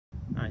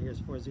Here's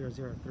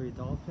 4003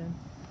 Dolphin.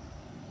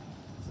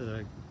 It's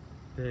a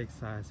big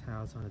size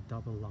house on a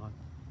double lot.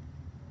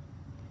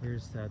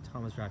 Here's the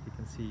Thomas Drive. You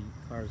can see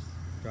cars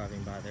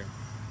driving by there.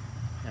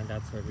 And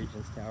that's the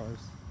Regent's Towers.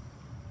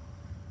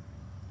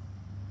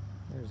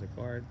 There's a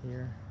guard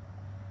here.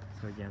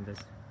 So again, this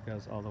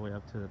goes all the way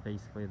up to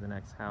basically the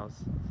next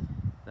house.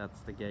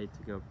 That's the gate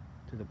to go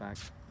to the back.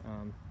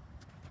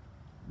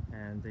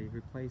 And they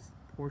replaced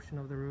a portion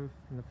of the roof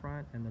in the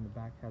front, and then the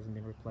back hasn't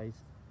been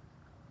replaced.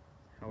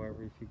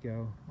 However, if you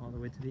go all the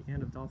way to the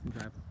end of Dolphin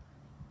Drive,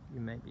 you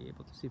may be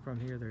able to see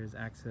from here there is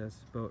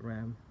access boat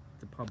ramp,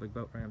 the public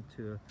boat ramp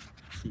to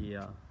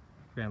the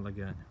Grand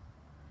Lagoon.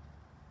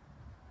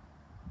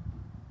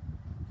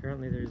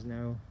 Currently there is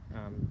no,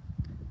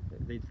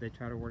 they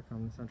try to work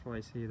on the central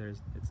AC,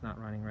 it's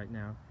not running right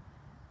now,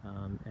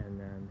 and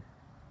then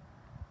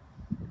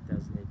it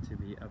does need to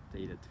be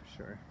updated for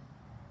sure,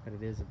 but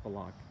it is a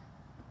block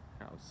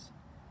house.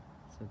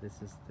 So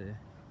this is the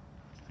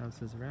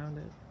houses around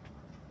it.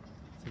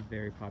 It's a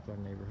very popular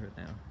neighborhood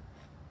now.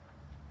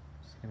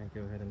 Just gonna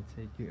go ahead and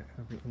take you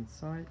over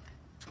inside.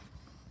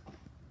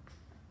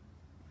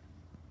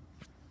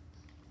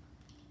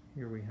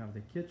 Here we have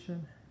the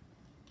kitchen.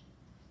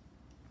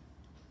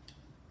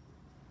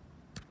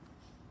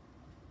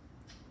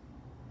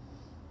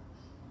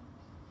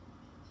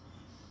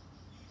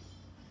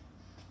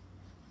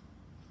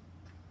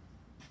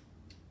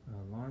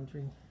 A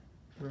laundry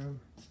room.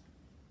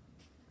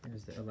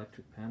 Here's the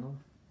electric panel.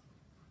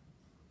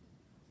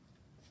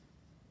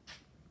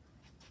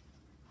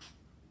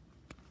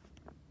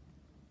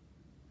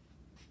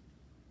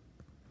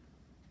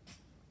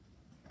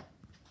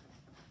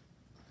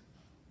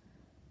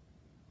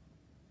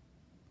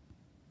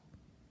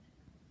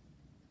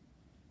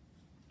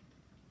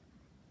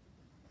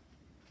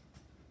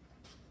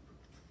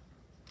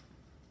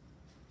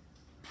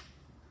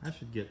 I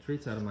should get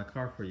treats out of my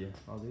car for you.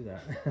 I'll do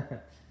that.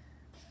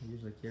 I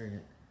usually carry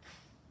it.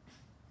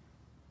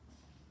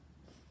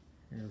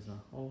 Here's a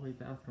hallway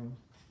bathroom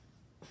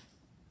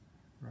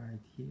right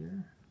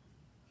here.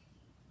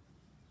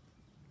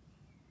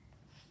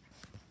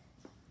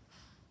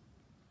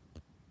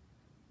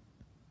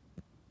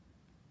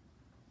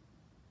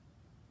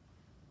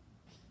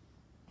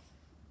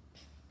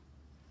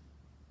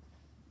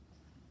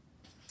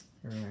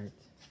 All right.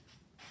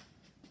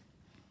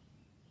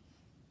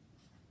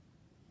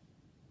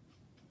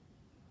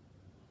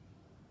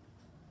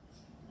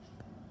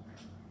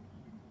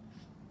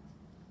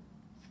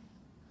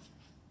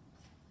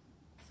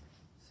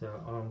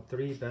 So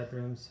 3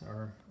 bedrooms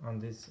are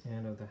on this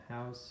end of the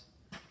house.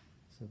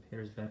 So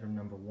here's bedroom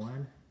number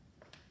 1.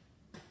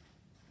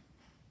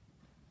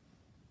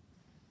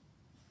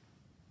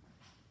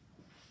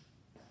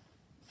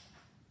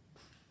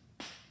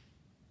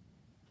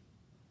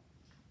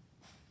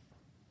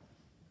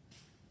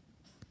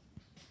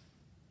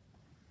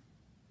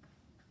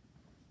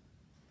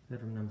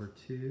 Bedroom number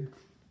 2.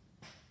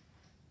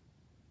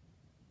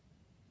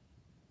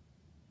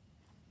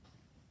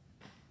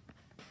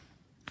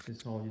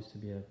 This hall used to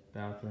be a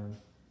bathroom.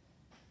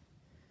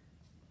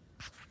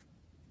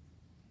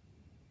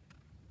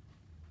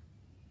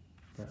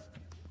 But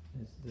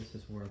this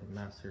is where the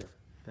master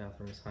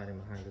bathroom is hiding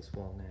behind this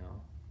wall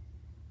now.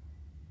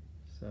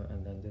 So,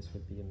 and then this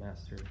would be a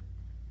master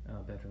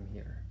bedroom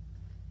here.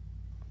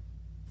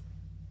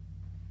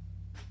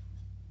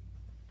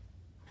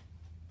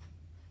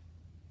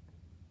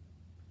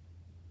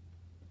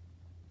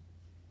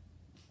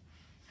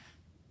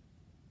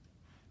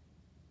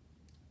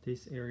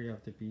 This area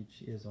of the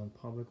beach is on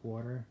public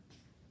water.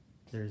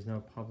 There is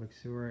no public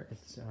sewer.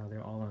 It's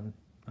they're all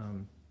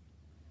on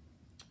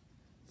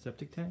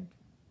septic tank.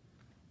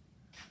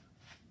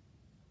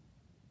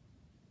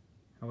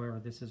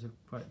 However, this is a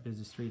quite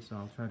busy street, so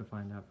I'll try to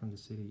find out from the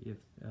city if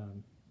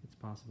it's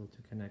possible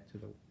to connect to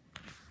the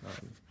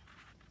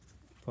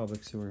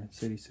public sewer,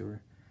 city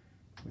sewer,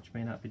 which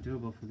may not be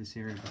doable for this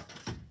area.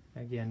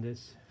 But again,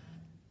 this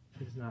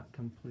is not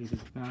completed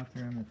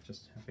bathroom. It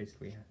just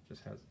basically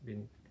just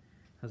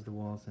has the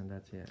walls, and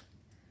that's it.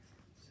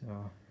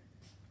 So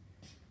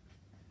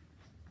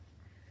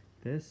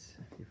this,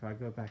 if I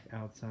go back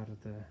outside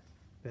of the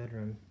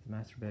bedroom, the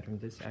master bedroom,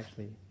 this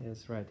actually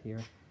is right here,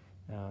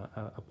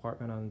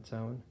 apartment on its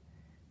own.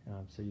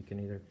 So you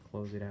can either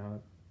close it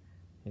out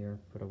here,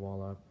 put a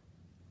wall up,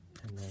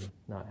 and then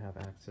not have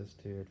access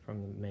to it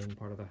from the main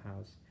part of the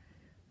house,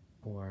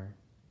 or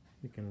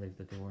you can leave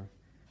the door.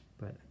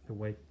 But the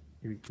way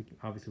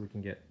obviously we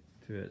can get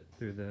to it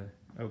through the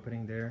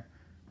opening there,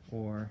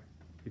 or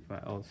if I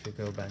also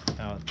go back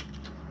out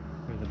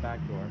through the back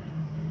door,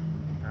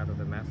 out of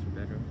the master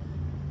bedroom,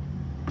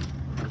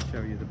 I'll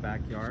show you the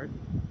backyard.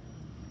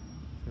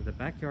 So the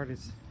backyard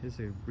is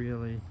a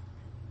really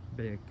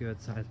big,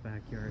 good sized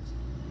backyard,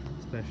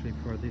 especially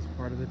for this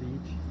part of the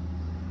beach.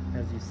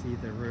 As you see,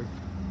 the roof,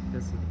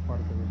 this is the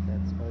part of the roof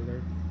that's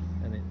older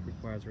and it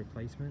requires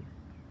replacement.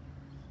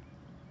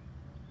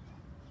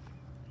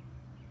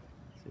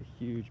 It's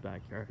a huge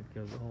backyard, it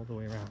goes all the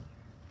way around.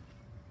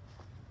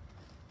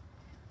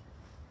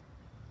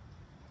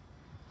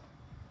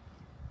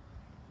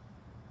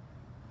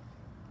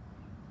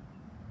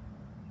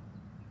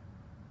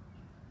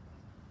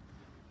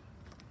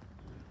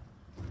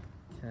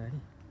 Okay,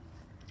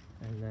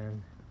 and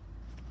then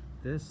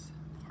this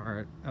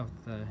part of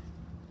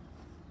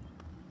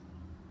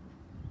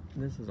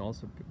this is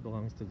also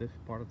belongs to this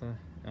part of the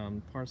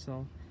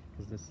parcel,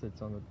 because this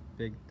sits on a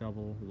big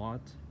double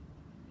lot,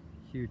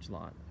 huge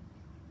lot.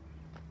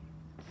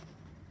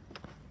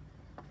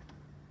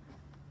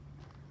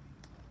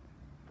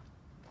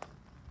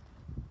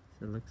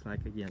 So it looks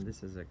like, again,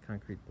 this is a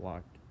concrete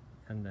block,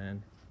 and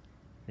then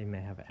they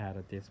may have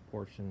added this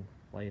portion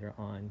later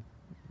on.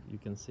 You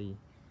can see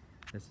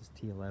this is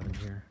T11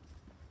 here.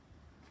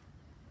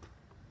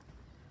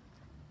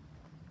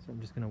 So I'm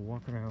just gonna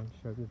walk around,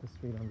 show you the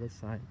street on this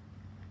side.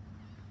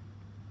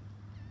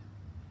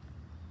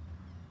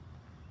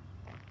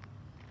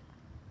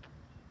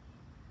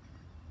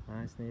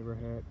 Nice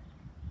neighborhood.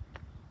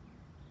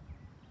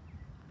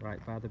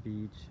 Right by the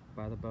beach,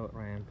 by the boat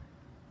ramp.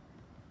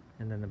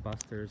 And then the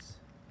Buster's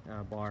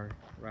bar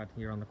right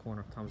here on the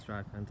corner of Tom's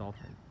Drive and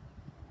Dolphin.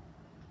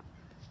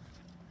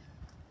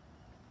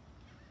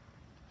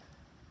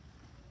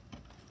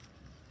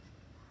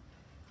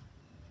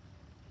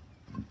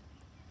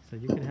 So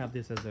you can have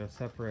this as a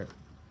separate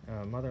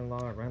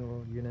mother-in-law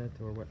rental unit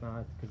or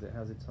whatnot, because it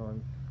has its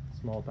own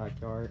small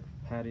backyard,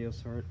 patio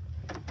sort.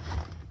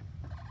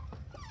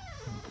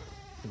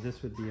 So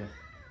this would be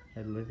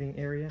a living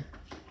area.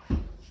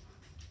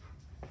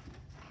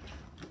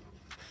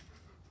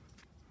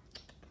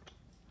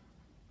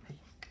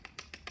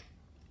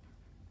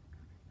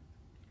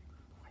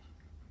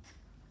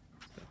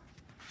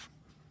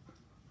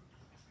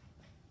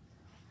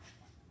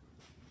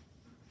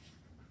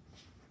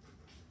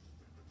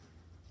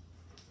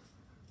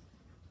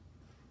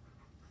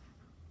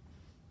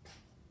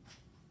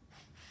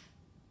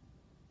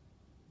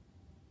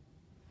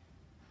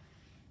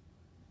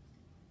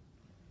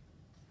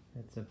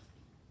 It's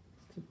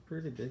a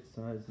pretty big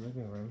sized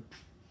living room.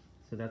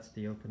 So that's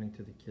the opening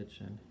to the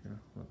kitchen. Here,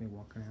 let me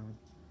walk around.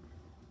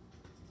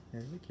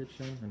 Here's the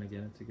kitchen, and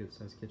again, it's a good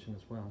sized kitchen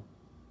as well.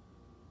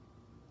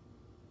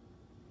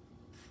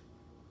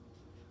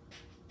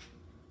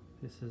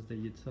 This is the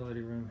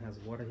utility room, has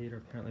a water heater.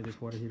 Apparently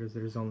there's water heaters.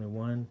 There's only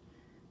one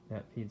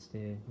that feeds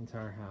the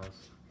entire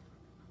house.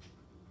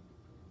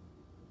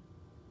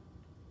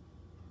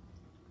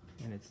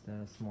 And it's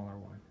the smaller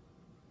one.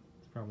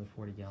 It's probably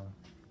 40 gallon.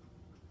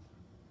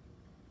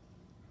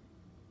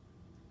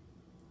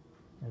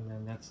 And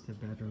then that's the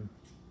bedroom.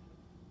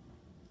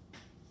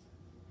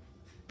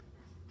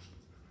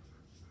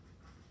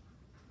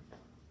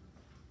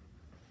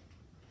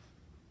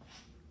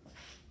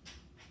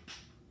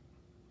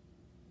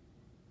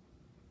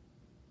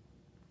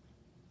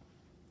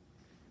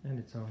 And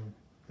its own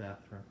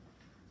bathroom.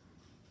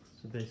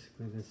 So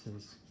basically this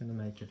is going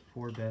to make it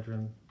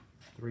 4-bedroom,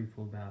 3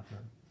 full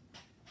bathroom.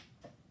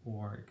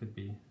 Or it could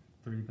be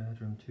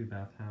 3-bedroom,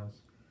 2-bath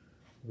house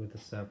with a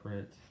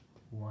separate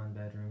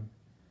 1-bedroom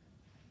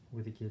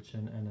with a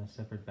kitchen and a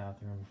separate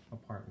bathroom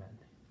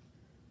apartment.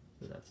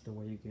 So that's the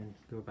way you can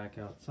go back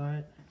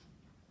outside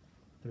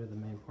through the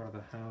main part of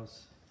the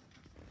house,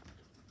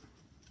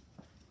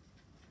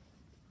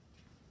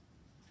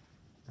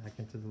 back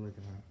into the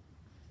living room.